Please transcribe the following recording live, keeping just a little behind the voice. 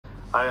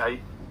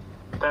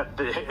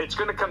It's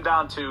going to come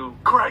down to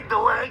Greg the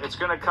Leg. It's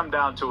going to come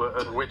down to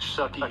which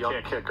sucky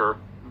young kicker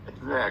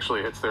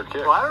actually hits their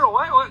kick. Well, I don't know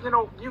why.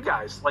 You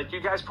guys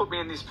put me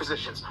in these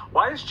positions.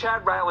 Why is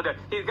Chad Riled?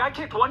 The guy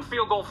kicked one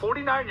field goal,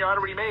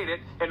 49-yarder, he made it,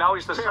 and now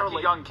he's the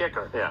sucky young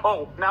kicker. Yeah.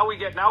 Oh, now he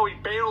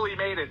barely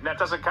made it, and that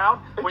doesn't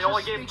count. We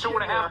only gave him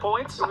 2.5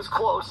 points. It was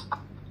close.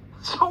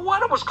 So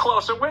what? It was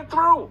close. It went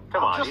through.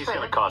 Come on, he's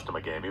going to cost him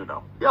a game,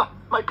 Yeah,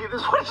 might be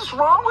this. What is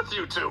wrong with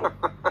you two?